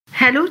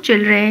Hello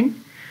children,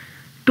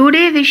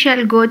 today we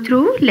shall go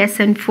through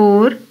lesson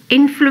 4,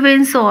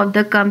 Influence of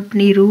the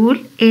Company Rule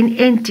in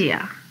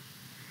India.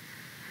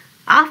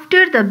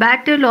 After the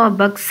Battle of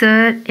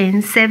Buxar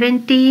in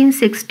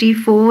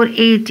 1764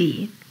 AD,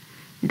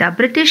 the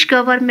British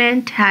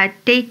government had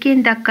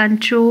taken the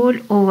control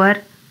over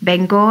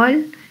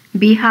Bengal,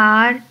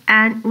 Bihar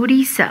and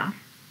Orissa.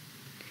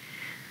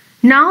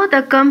 Now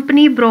the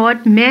company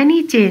brought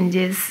many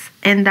changes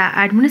in the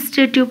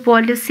administrative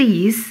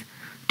policies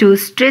to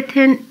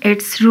strengthen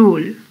its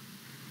rule.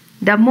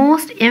 The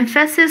most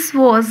emphasis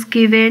was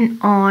given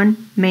on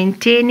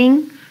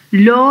maintaining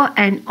law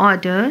and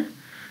order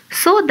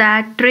so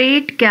that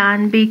trade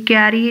can be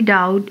carried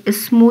out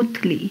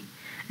smoothly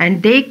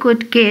and they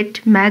could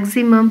get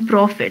maximum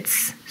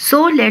profits.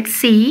 So let's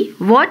see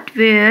what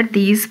were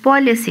these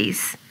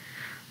policies.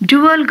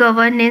 Dual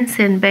governance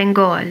in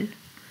Bengal.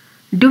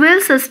 Dual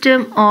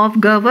system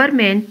of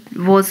government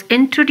was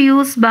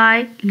introduced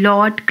by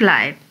Lord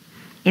Clive.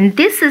 In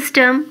this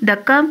system, the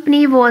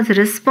company was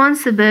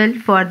responsible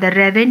for the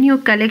revenue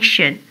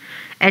collection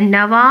and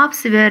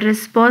Nawabs were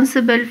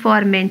responsible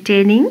for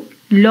maintaining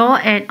law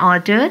and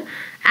order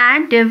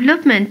and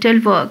developmental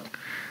work.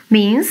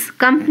 Means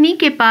company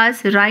के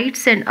पास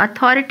rights and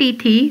authority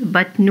थी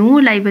but no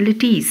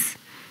liabilities.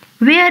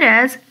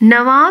 Whereas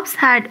Nawabs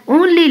had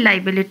only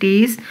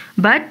liabilities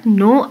but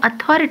no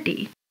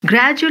authority.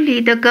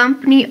 Gradually, the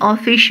company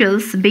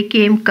officials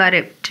became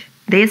corrupt.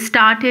 They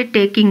started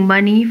taking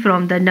money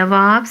from the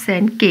Nawabs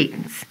and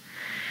kings.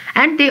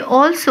 And they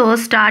also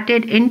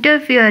started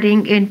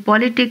interfering in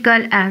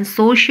political and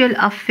social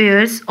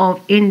affairs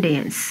of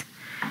Indians.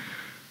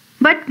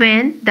 But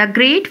when the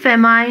Great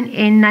Famine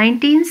in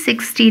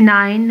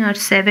 1969 or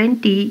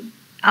 70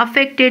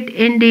 affected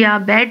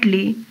India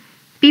badly,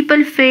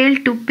 people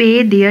failed to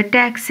pay their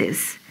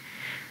taxes.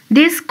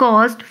 This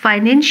caused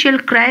financial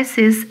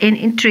crisis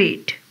in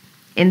trade.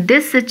 In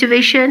this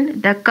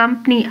situation, the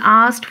company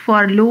asked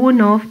for a loan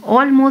of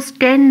almost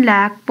 10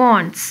 lakh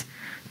pounds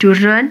to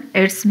run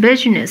its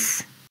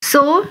business.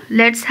 So,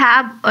 let's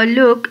have a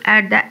look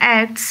at the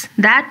acts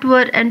that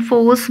were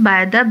enforced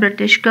by the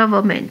British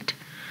government.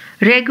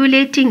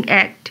 Regulating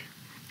Act.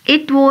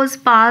 It was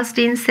passed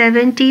in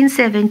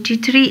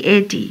 1773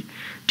 AD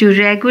to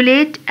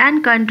regulate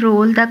and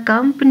control the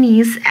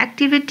company's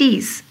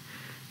activities.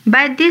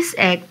 By this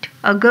act,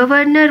 a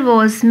governor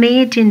was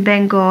made in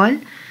Bengal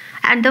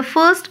and the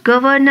first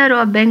governor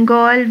of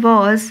Bengal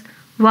was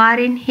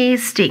Warren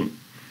Hastings.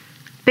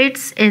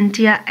 Pitt's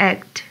India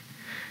Act.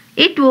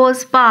 It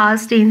was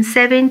passed in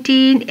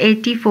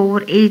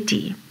 1784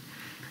 AD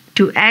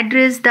to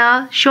address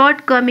the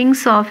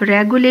shortcomings of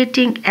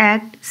Regulating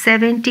Act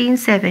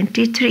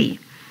 1773.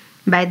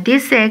 By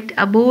this act,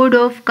 a board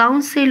of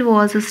council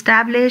was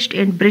established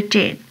in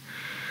Britain.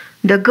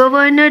 The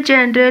Governor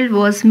General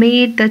was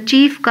made the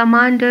chief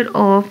commander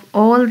of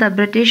all the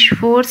British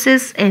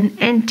forces in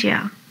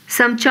India.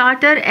 Some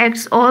charter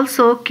acts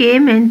also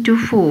came into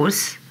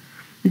force.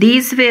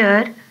 These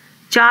were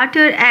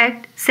Charter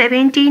Act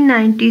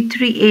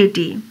 1793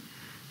 AD.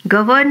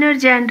 Governor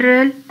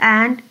General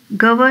and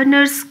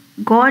governors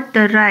got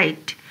the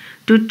right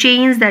to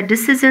change the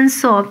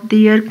decisions of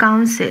their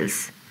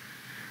councils.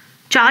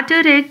 Charter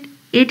Act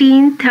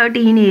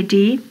 1813 AD.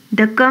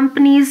 The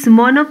company's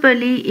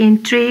monopoly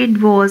in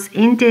trade was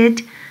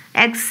ended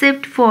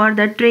except for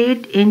the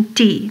trade in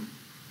tea.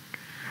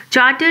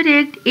 Charter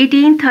Act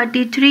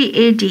 1833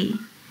 AD.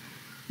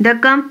 The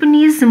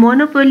company's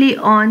monopoly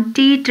on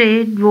tea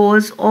trade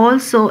was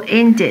also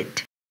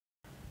ended.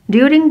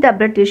 During the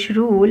British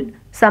rule,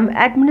 some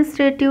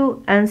administrative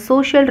and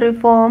social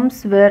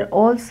reforms were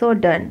also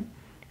done.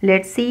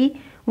 Let's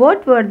see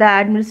what were the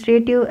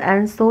administrative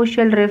and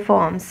social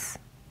reforms.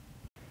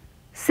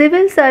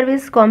 Civil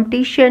service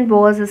competition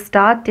was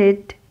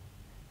started.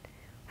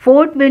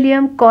 Fort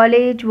William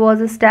College was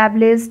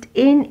established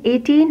in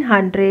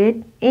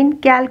 1800 in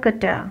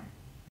Calcutta.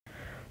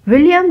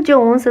 William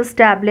Jones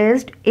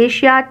established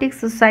Asiatic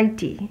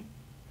Society.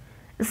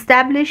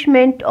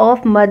 Establishment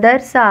of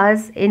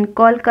madrasas in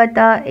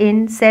Kolkata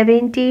in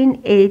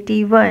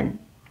 1781.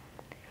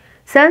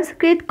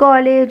 Sanskrit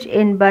College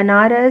in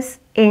Banaras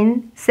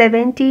in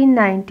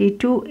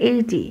 1792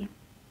 AD.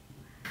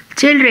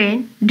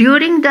 Children,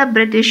 during the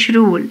British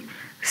rule,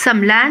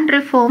 some land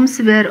reforms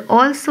were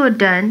also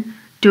done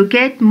to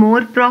get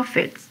more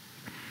profits.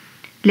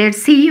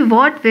 Let's see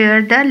what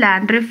were the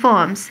land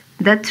reforms.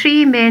 The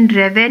three main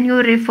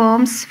revenue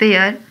reforms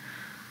were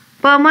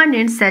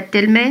permanent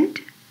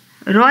settlement,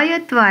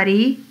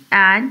 Royatwari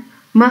and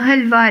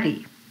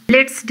Mahalwari.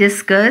 Let's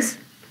discuss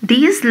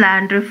these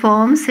land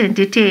reforms in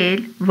detail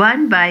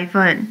one by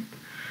one.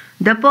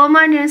 The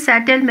permanent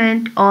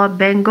settlement of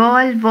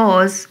Bengal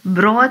was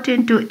brought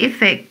into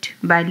effect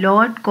by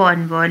Lord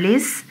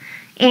Cornwallis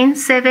in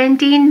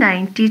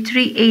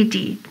 1793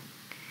 AD.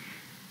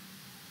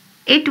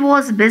 It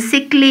was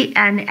basically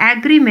an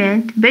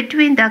agreement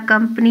between the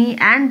company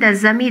and the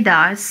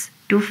zamindars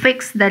to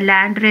fix the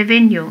land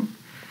revenue.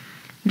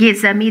 ये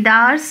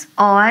zamindars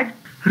और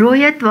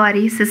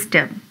Royatwari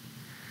system.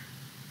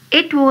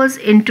 It was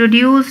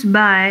introduced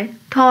by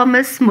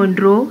Thomas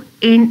Munro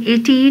in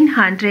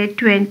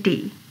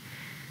 1820.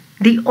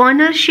 The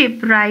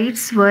ownership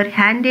rights were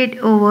handed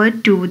over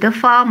to the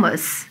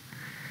farmers.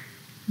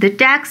 The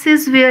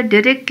taxes were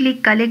directly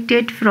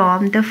collected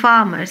from the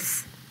farmers.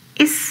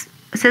 इस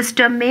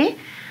system में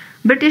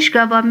British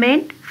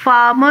government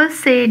farmers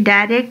से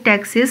direct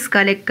taxes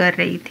collect कर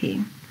रही थी.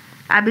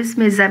 अब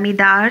इसमें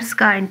ज़मींदार्स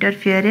का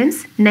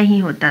interference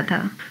नहीं होता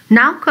था.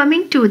 Now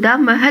coming to the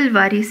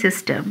Mahalwari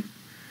system.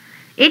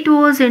 It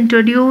was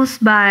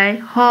introduced by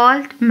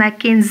Holt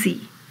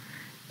Mackenzie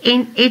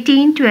in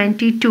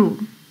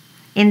 1822.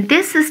 In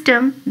this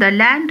system, the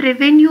land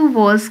revenue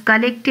was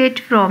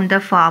collected from the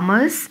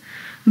farmers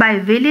by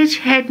village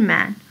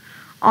headman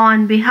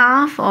on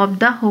behalf of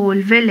the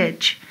whole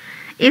village.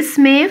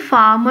 इसमें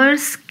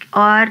farmers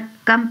और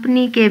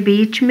company के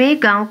बीच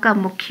में गांव का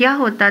मुखिया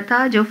होता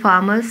था जो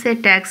farmers से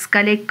टैक्स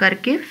कलेक्ट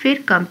करके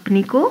फिर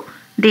कंपनी को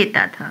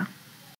देता था.